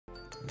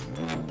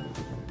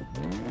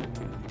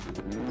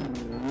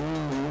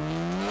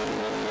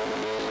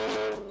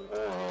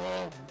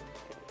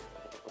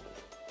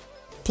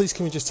Please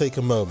can we just take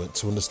a moment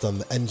to understand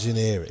the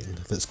engineering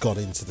that's gone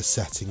into the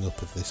setting up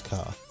of this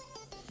car.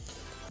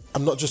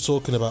 I'm not just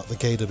talking about the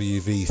KW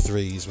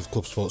V3s with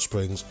Club Sport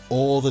springs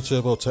or the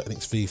Turbo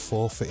Technics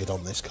V4 fitted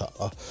on this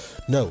car.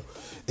 No,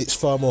 it's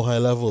far more high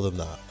level than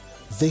that.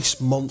 This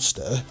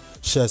monster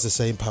shares the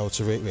same power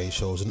to rate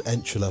ratio as an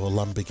entry-level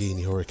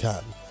Lamborghini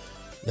Huracan.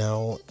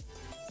 Now,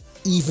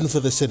 even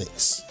for the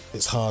cynics,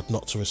 it's hard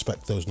not to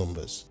respect those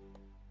numbers.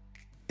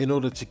 In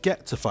order to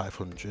get to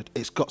 500,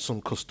 it's got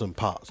some custom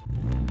parts.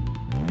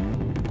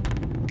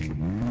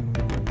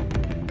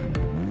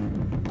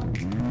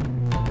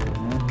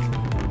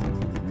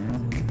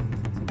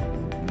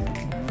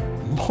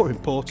 More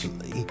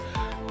importantly,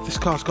 this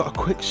car's got a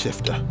quick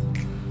shifter.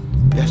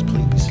 Yes,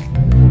 please.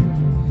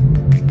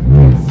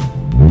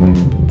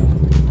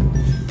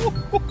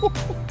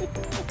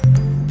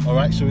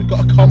 Alright, so we've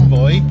got a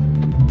convoy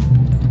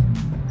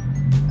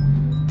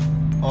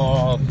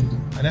of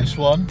an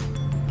S1,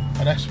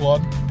 an S1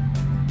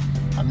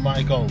 and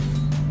my Golf.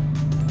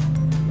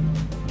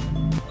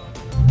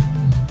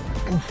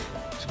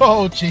 Oof.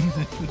 Oh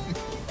Jesus.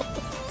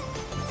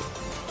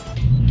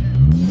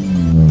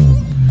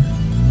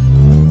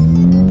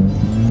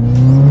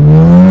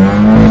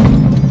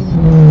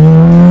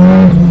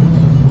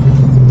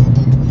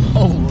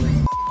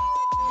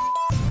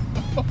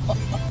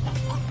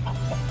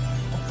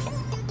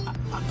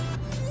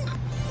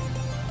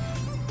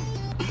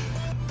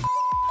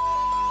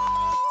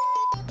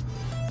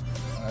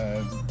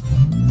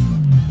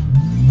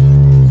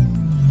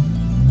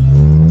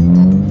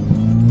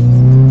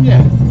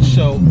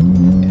 So,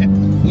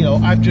 you know,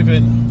 I've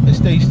driven a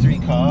stage 3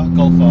 car,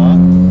 Golf R.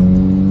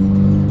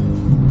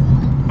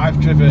 I've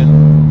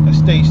driven a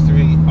stage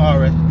 3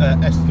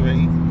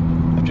 S3.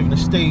 I've driven a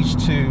stage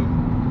 2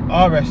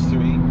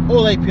 RS3.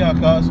 All APR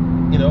cars,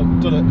 you know,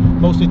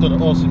 mostly done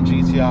an awesome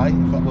GTI.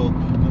 In fact, we'll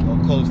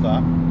close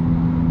that.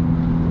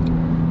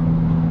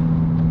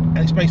 And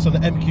it's based on the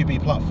MQB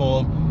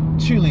platform,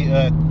 2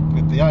 litre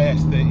with the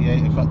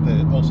IS38. In fact,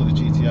 also the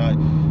GTI,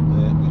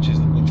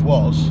 which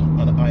was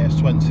an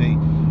IS20.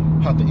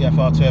 Had the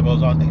EFR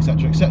turbos on,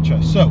 etc,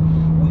 etc. So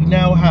we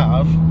now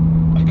have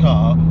a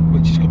car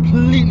which is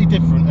completely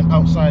different and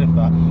outside of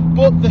that,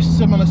 but they're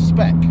similar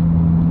spec.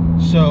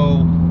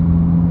 So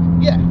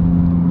yeah,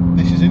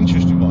 this is an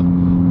interesting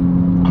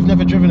one. I've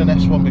never driven an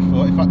S1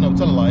 before. In fact, no,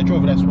 tell a lie, I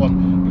drove an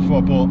S1 before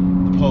I bought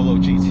the Polo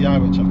GTI,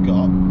 which I've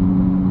got,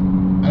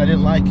 and I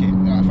didn't like it.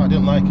 In fact, I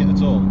didn't like it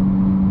at all.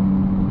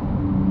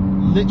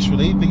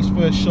 Literally, these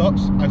first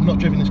shots, I've not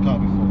driven this car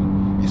before.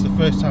 It's the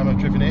first time I've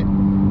driven it.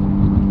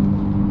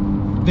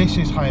 This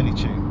is highly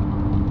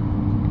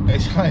tuned.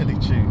 It's highly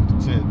tuned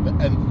to the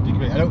nth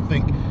degree. I don't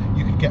think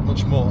you could get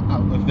much more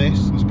out of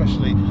this,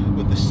 especially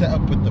with the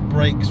setup, with the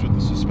brakes, with the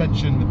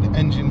suspension, with the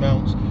engine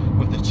mounts,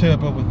 with the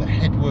turbo, with the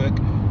headwork,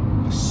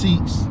 the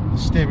seats, the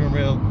steering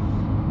wheel.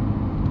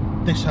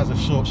 This has a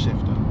short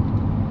shifter.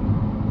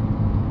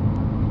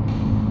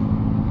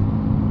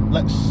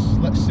 Let's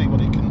see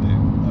what it can do.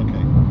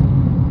 Okay.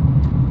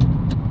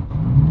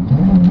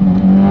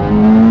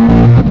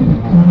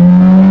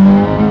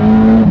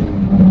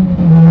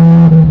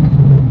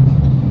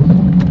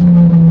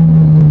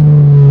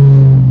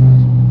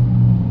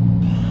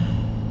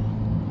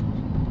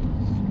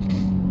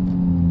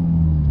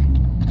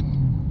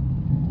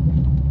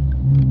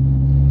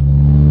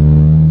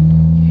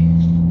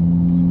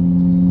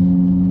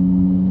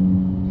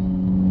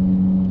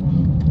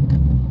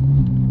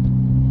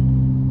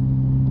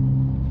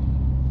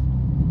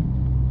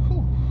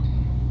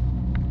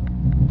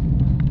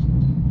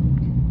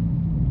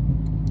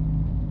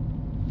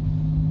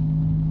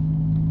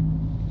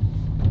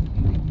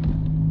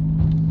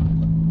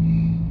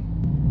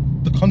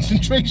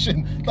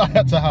 Concentration that I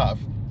had to have.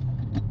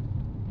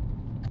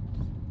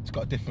 It's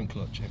got a different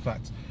clutch. In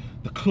fact,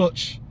 the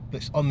clutch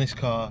that's on this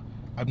car,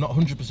 I'm not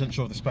 100%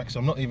 sure of the specs, so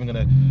I'm not even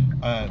going to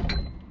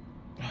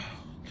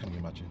can you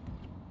imagine?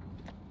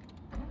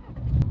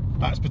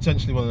 That's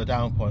potentially one of the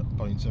down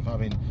points of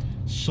having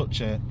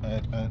such a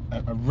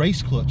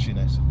race clutch in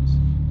essence.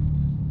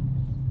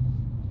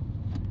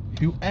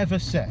 Whoever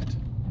said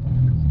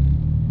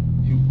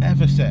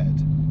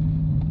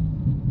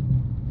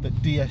that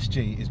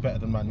DSG is better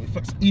than manual? In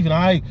fact, even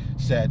I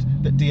said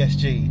that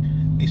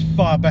DSG is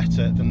far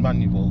better than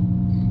manual.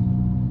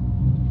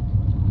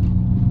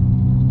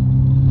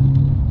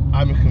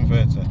 I'm a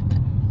converter.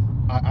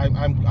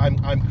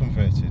 I'm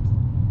converted.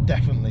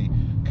 Definitely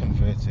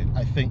converted.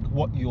 I think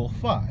what you'll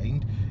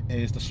find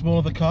is the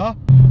smaller the car,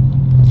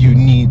 you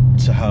need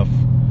to have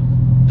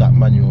that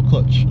manual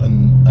clutch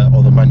and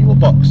or the manual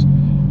box.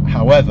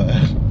 However,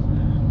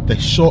 the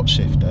short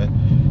shifter,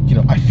 you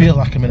know, I feel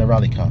like I'm in a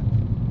rally car.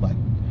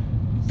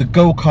 The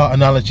go-kart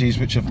analogies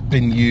which have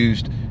been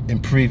used in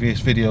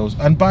previous videos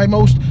and by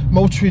most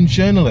motoring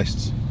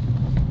journalists,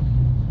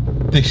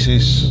 this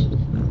is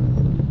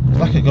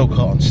like a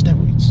go-kart on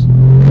steroids.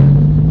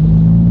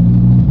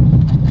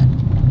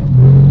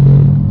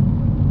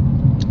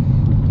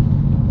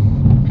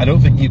 I don't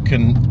think you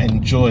can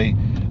enjoy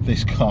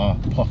this car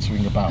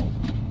pottering about,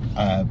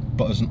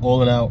 but as an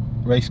all-in-out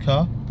race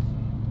car,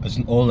 as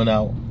an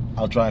all-in-out,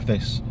 I'll drive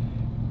this,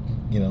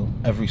 you know,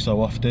 every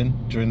so often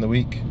during the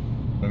week,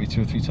 maybe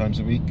 2 or 3 times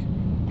a week.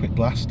 Quick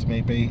blast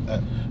maybe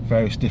at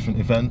various different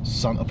events.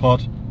 Santa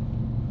Pod.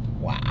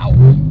 Wow.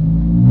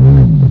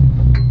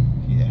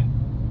 Yeah,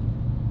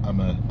 I'm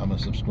a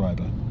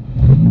subscriber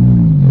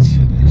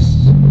to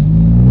this.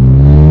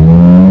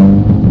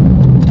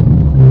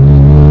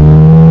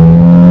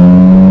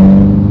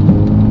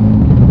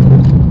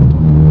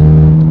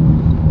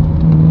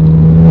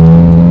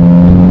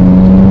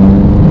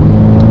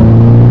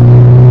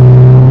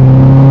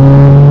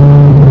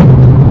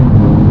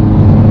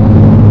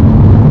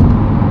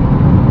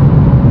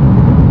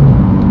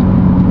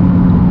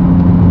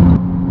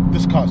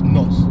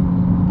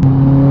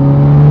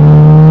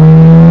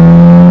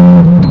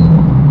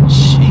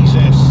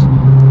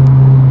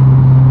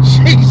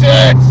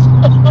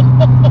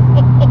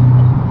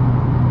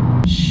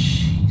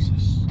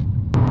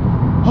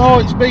 Oh,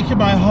 it's making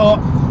my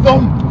heart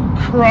thump,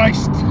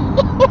 Christ.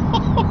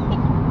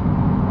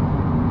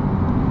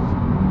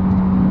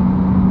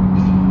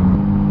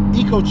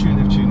 Ecotune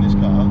have tuned this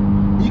car.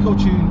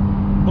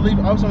 Ecotune, believe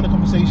it, I was having a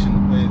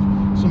conversation with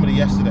somebody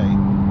yesterday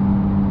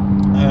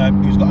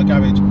who's got a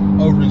garage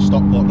over in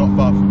Stockport, not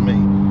far from me,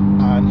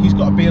 and he's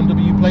got a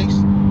BMW place,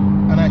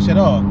 and I said,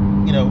 oh,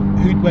 you know,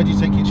 where do you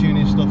take your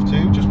tuning stuff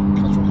to? Just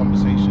casual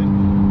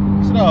conversation.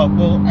 He said, oh,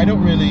 well, I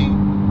don't really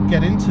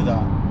get into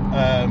that.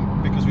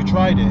 Because we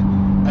tried it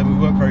and we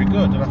weren't very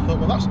good, and I thought,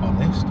 well, that's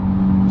honest.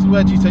 So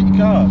where do you take your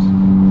cars?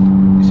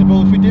 He said,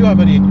 well, if we do have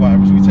any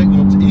inquiries, we take them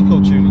up to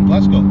Ecotune in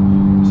Glasgow. I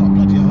was like,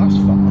 bloody hell, that's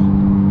far.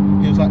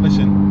 He was like,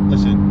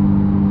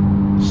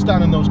 listen,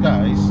 Stan and those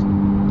guys,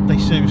 they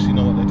seriously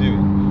know what they're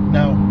doing.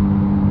 Now,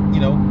 you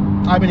know,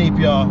 I'm an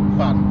APR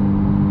fan.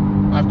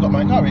 I've got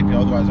my car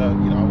APR, otherwise I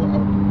would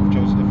have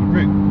chosen a different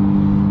route.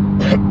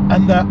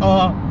 And there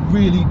are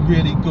really,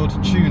 really good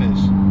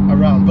tuners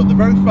around, but the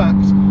very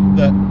fact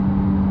that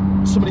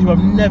somebody who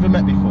I've never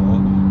met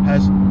before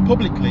has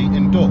publicly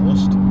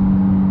endorsed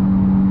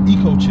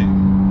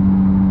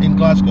Ecotune in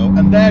Glasgow,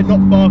 and they're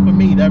not far from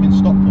me, they're in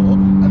Stockport,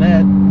 and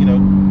they're, you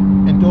know,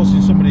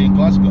 endorsing somebody in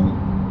Glasgow,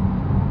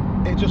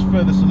 it just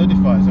further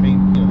solidifies. I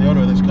mean, you know, the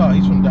owner of this car,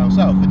 he's from down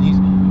south, and he's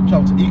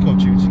travelled to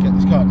Ecotune to get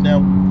this car. Now,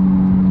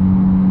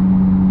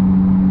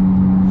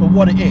 for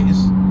what it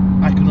is,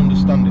 I can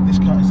understand it. This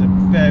car is a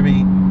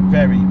very,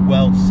 very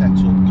well set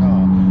up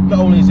car. Not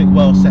only is it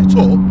well set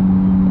up,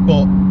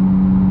 but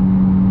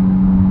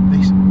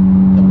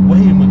the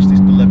way in which this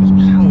delivers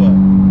power,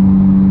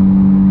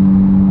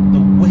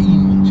 the way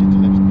in which it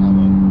delivers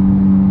power,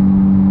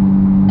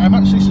 I'm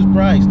actually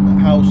surprised at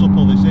how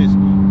supple this is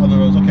on the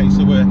roads. Okay,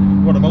 so we're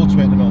on a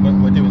motorway at the moment,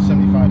 and we're doing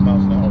 75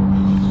 miles an hour,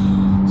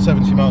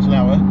 70 miles an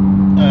hour.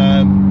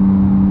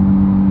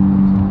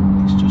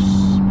 It's just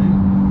smooth.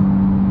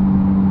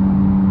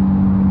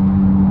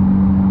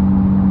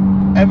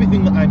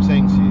 Everything that I'm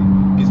saying to you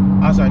is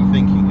as I'm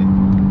thinking it.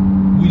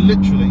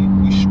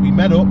 We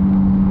met up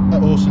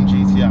at Awesome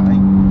GTI,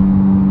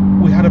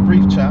 we had a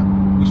brief chat,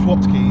 we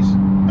swapped keys,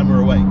 and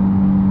we're away.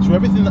 So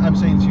everything that I'm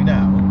saying to you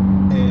now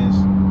is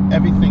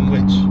everything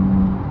which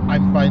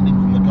I'm finding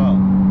from the car.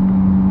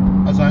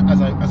 As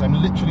I'm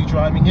literally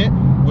driving it,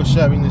 we're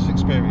sharing this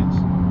experience.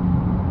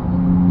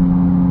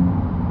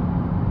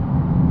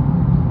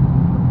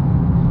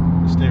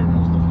 The steering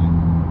wheel's lovely.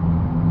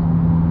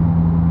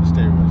 The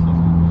steering wheel's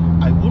lovely.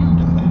 I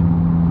wonder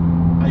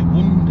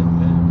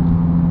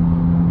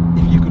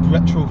if you could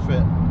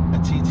retrofit a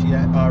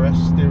TTRS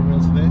steering wheel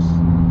to this.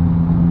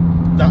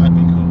 That'd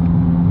be cool.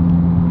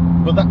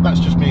 But that's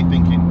just me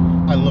thinking.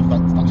 I love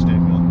that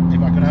steering wheel.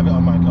 If I could have it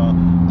on my car,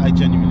 I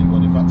genuinely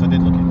would. In fact, I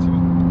did look into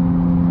it.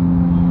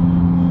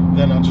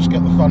 Then I'll just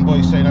get the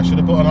fanboys saying I should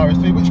have bought an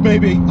RS3, which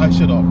maybe I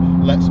should have,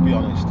 let's be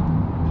honest.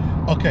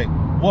 Okay,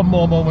 one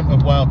more moment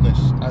of wildness,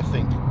 I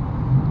think.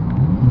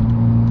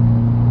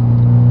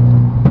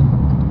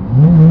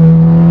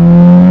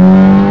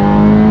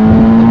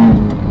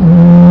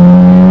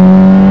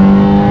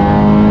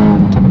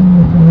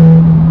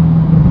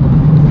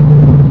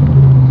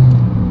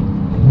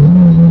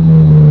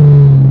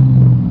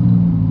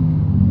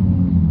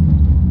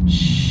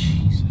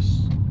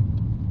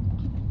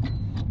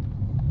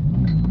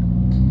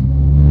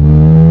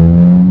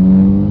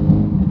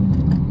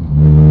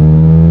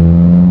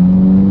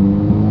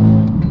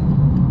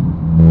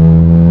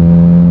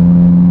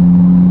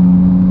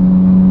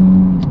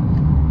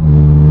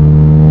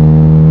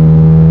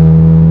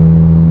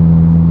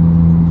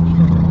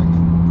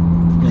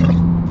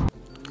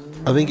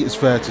 I think it's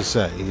fair to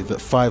say that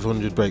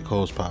 500 brake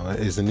horsepower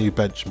is the new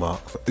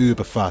benchmark for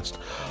uber fast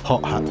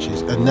hot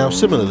hatches, and now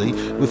similarly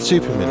with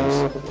super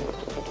minis.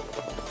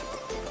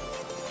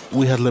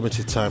 We had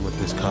limited time with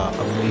this car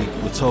and we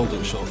were told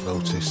at short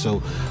notice,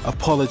 so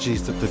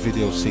apologies that the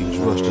video seems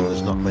rushed and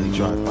there's not many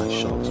drive-by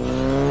shots,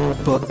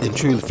 but in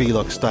true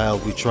vlog style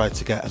we tried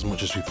to get as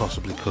much as we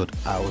possibly could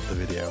out of the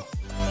video.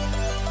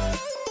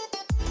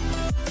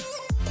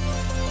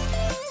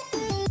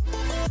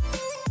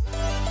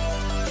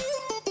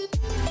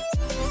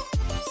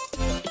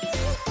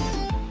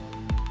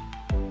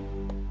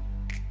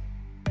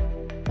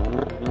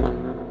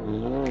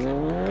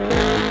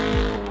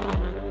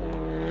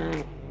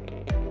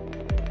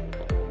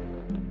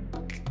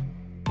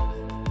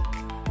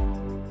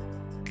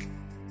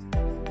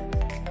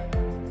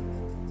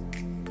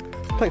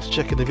 Thanks for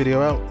checking the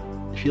video out.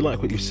 If you like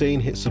what you've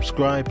seen, hit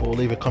subscribe or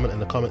leave a comment in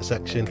the comment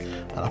section,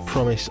 and I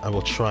promise I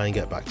will try and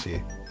get back to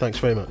you. Thanks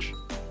very much.